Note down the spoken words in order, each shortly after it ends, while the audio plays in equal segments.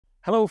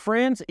Hello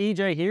friends,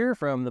 EJ here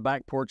from the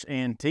Back Porch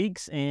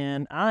Antiques,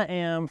 and I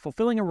am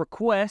fulfilling a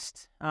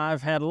request.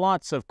 I've had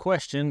lots of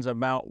questions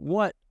about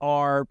what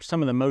are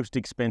some of the most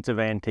expensive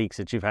antiques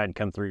that you've had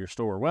come through your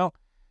store. Well,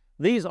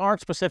 these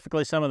aren't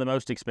specifically some of the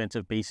most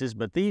expensive pieces,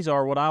 but these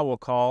are what I will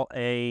call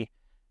a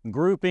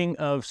grouping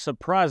of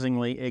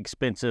surprisingly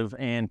expensive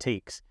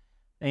antiques.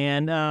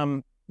 And,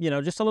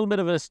 just a little bit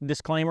of a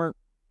disclaimer.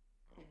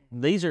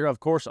 These are, of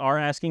course, our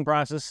asking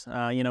prices.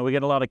 We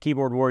get a lot of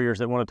keyboard warriors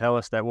that want to tell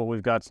us that what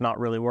we've got's not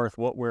really worth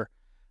what we're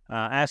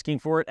asking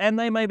for it, and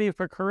they may be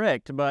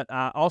correct, but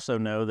I also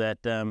know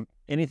that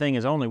anything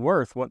is only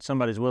worth what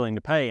somebody's willing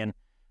to pay, and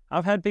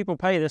I've had people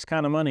pay this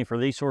kind of money for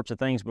these sorts of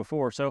things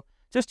before, so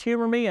just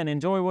humor me and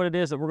enjoy what it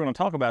is that we're going to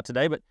talk about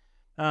today, but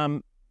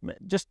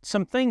just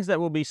some things that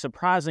will be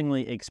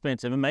surprisingly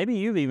expensive, and maybe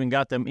you've even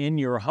got them in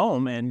your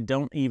home and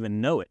don't even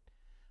know it.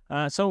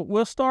 So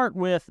we'll start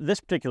with this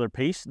particular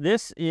piece.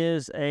 This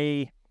is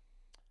a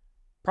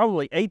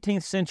probably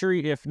 18th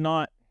century, if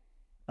not,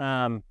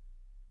 early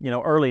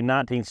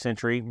 19th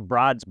century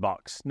bride's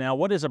box. Now,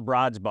 what is a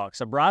bride's box?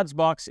 A bride's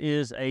box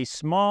is a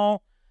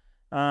small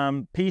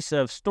piece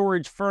of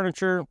storage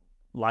furniture,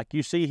 like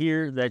you see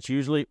here, that's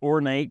usually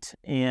ornate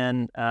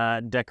in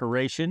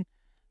decoration,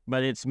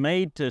 but it's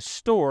made to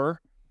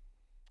store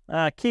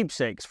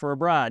keepsakes for a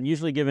bride,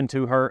 usually given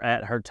to her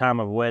at her time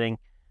of wedding.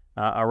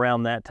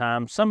 Around that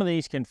time. Some of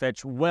these can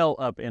fetch well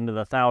up into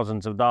the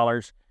thousands of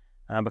dollars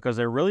because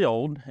they're really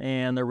old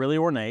and they're really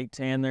ornate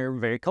and they're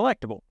very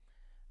collectible.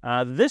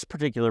 This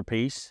particular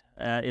piece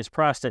is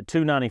priced at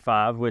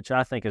 $295, which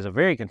I think is a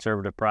very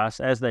conservative price,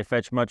 as they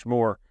fetch much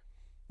more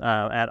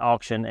at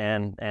auction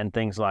and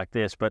things like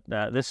this. But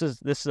this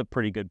is a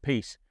pretty good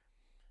piece.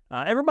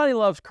 Everybody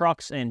loves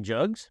crocks and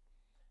jugs.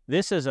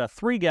 This is a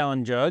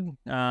 3-gallon jug,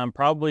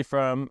 probably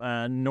from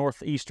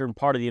northeastern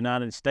part of the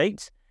United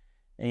States.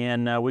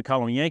 And we call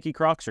them Yankee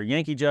Crocks or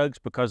Yankee Jugs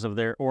because of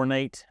their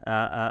ornate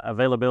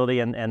availability,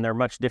 and they're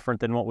much different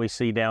than what we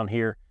see down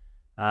here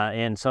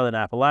in southern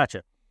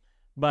Appalachia.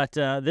 But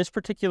this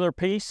particular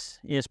piece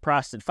is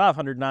priced at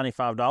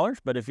 $595,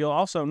 but if you'll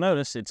also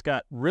notice, it's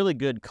got really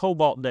good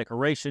cobalt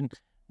decoration,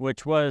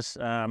 which was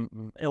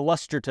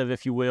illustrative,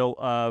 if you will,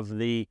 of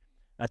the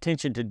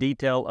attention to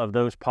detail of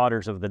those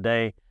potters of the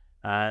day.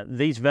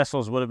 These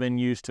vessels would have been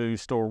used to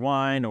store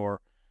wine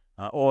or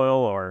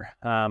oil or,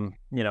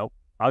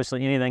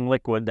 obviously anything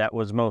liquid that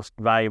was most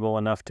valuable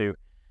enough to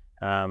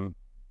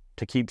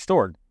keep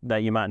stored that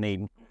you might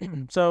need.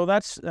 So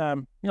that's,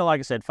 like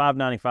I said,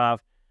 $595.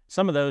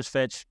 Some of those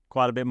fetch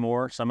quite a bit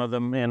more. Some of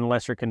them in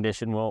lesser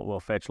condition will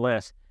fetch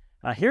less.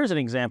 Here's an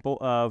example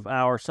of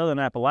our Southern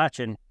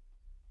Appalachian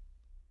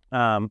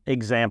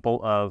example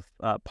of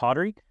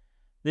pottery.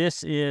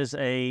 This is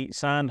a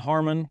signed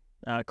Harmon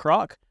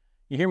Crock.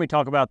 You hear me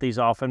talk about these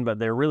often, but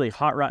they're really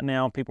hot right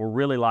now. People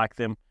really like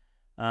them.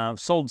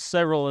 Sold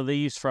several of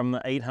these from the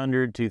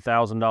 $800 to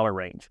 $1,000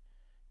 range.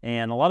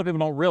 And a lot of people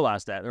don't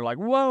realize that. They're like,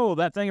 whoa,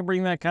 that thing will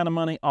bring that kind of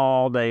money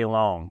all day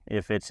long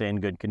if it's in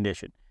good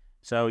condition.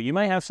 So you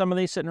may have some of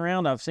these sitting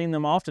around. I've seen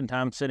them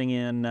oftentimes sitting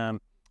in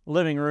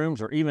living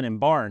rooms or even in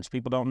barns.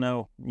 People don't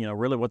know,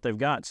 really what they've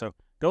got. So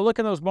go look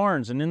in those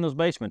barns and in those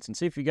basements and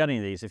see if you got any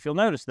of these. If you'll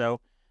notice, though,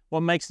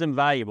 what makes them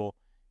valuable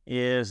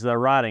is the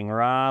writing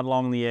right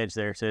along the edge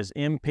there. It says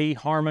MP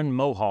Harmon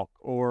Mohawk,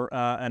 or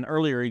an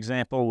earlier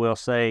example will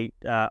say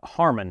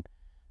Harmon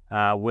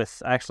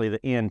with actually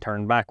the N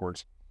turned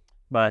backwards.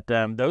 But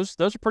those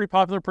are pretty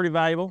popular, pretty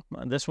valuable.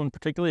 This one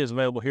particularly is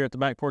available here at the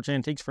Back Porch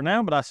Antiques for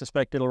now, but I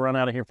suspect it'll run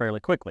out of here fairly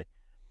quickly.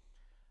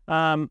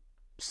 Some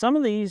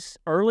of these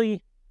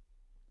early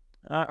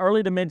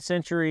to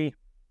mid-century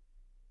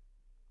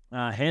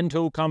hand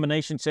tool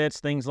combination sets,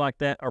 things like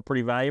that, are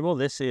pretty valuable.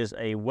 This is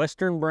a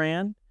Western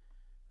brand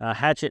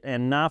hatchet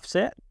and knife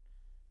set.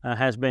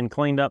 Has been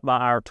cleaned up by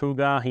our tool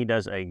guy. He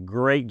does a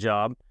great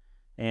job.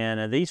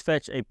 And these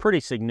fetch a pretty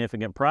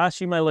significant price.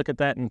 You may look at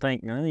that and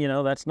think,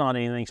 that's not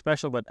anything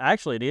special, but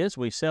actually it is.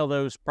 We sell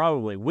those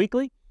probably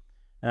weekly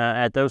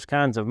at those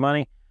kinds of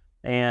money.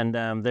 And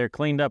they're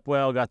cleaned up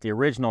well, got the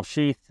original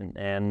sheath,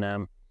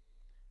 and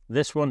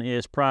this one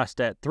is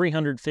priced at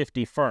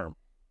 $350 firm.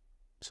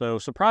 So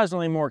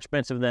surprisingly more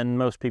expensive than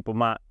most people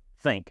might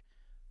think,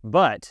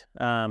 but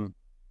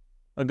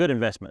a good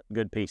investment,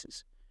 good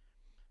pieces.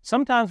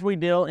 Sometimes we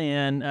deal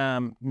in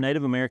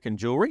Native American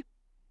jewelry,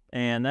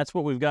 and that's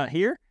what we've got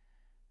here.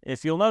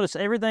 If you'll notice,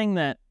 everything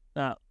that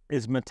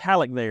is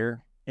metallic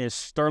there is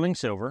sterling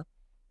silver,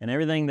 and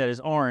everything that is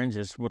orange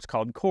is what's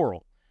called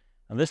coral.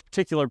 Now, this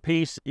particular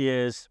piece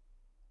is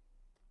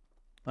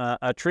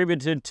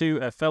attributed to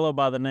a fellow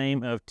by the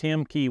name of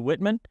Tim Key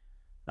Whitman.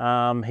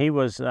 He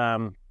was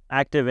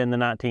active in the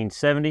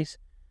 1970s.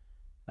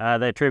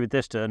 They attribute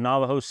this to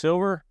Navajo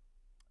silver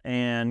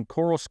and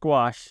coral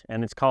squash,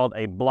 and it's called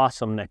a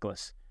blossom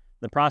necklace.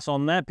 The price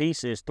on that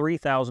piece is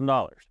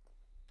 $3,000.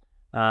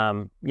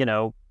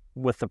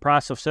 With the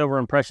price of silver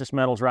and precious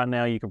metals right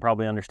now, you can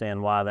probably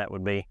understand why that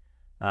would be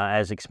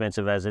as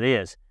expensive as it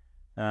is.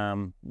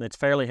 It's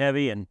fairly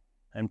heavy and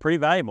pretty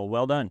valuable.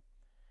 Well done.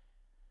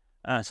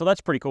 So that's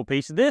a pretty cool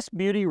piece. This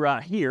beauty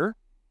right here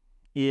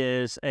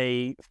is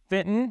a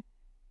Fenton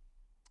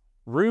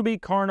Ruby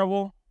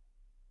Carnival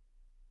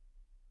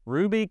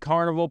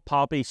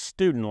Poppy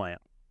student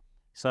lamp.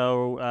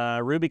 So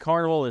Ruby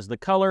Carnival is the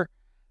color,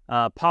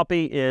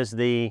 Poppy is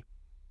the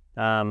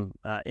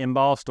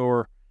embossed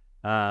or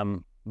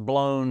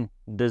blown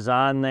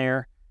design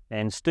there,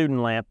 and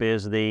student lamp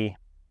is the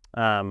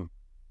kind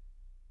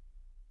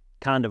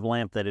of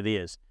lamp that it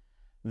is.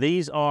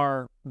 These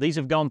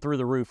have gone through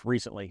the roof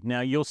recently.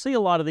 Now you'll see a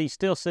lot of these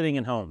still sitting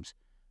in homes.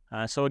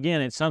 So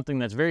again, it's something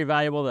that's very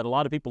valuable that a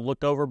lot of people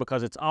look over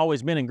because it's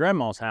always been in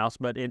Grandma's house,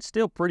 but it's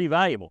still pretty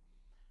valuable.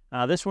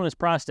 This one is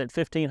priced at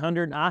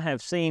 $1,500. I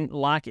have seen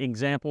like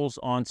examples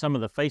on some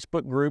of the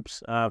Facebook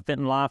groups,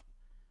 Fenton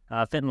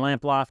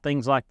Lamp Life,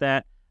 things like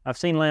that. I've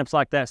seen lamps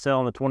like that sell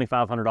in the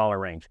 $2,500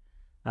 range.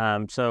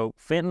 So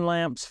Fenton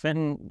lamps,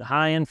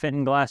 high-end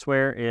Fenton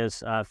glassware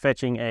is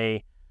fetching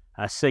a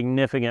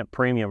significant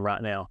premium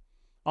right now.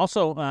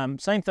 Also,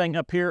 same thing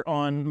up here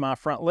on my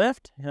front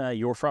left,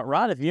 your front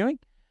right if viewing.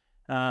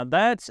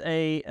 That's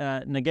a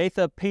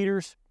Negatha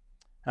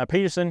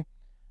Peterson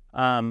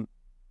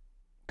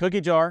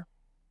cookie jar.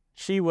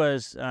 She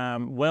was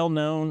well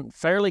known,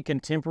 fairly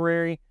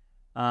contemporary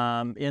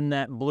in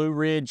that Blue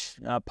Ridge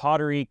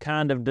pottery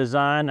kind of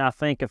design. I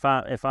think if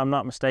I'm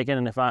not mistaken,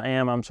 and if I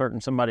am, I'm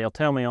certain somebody will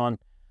tell me on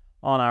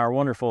our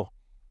wonderful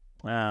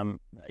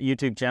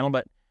YouTube channel.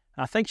 But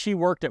I think she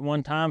worked at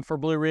one time for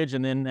Blue Ridge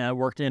and then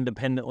worked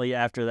independently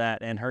after that.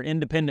 And her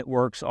independent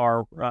works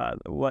are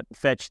what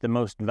fetch the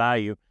most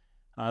value.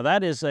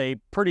 That is a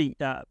pretty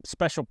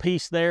special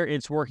piece there.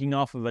 It's working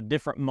off of a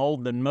different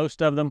mold than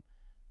most of them.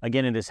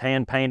 Again, it is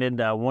hand-painted,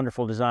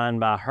 wonderful design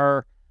by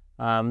her.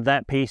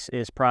 That piece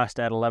is priced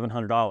at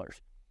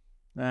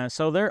 $1,100.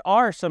 So there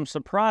are some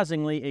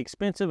surprisingly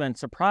expensive and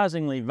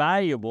surprisingly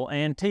valuable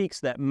antiques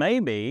that may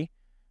be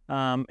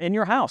in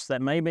your house,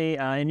 that may be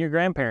in your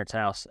grandparents'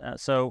 house.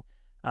 So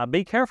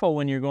be careful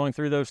when you're going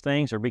through those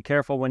things, or be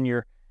careful when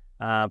you're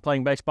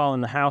playing baseball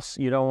in the house.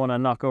 You don't want to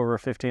knock over a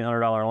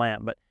 $1,500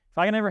 lamp. But if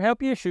I can ever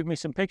help you, shoot me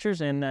some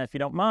pictures, and if you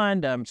don't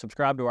mind,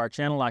 subscribe to our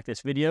channel, like this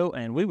video,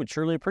 and we would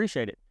surely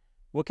appreciate it.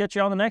 We'll catch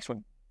you on the next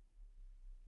one.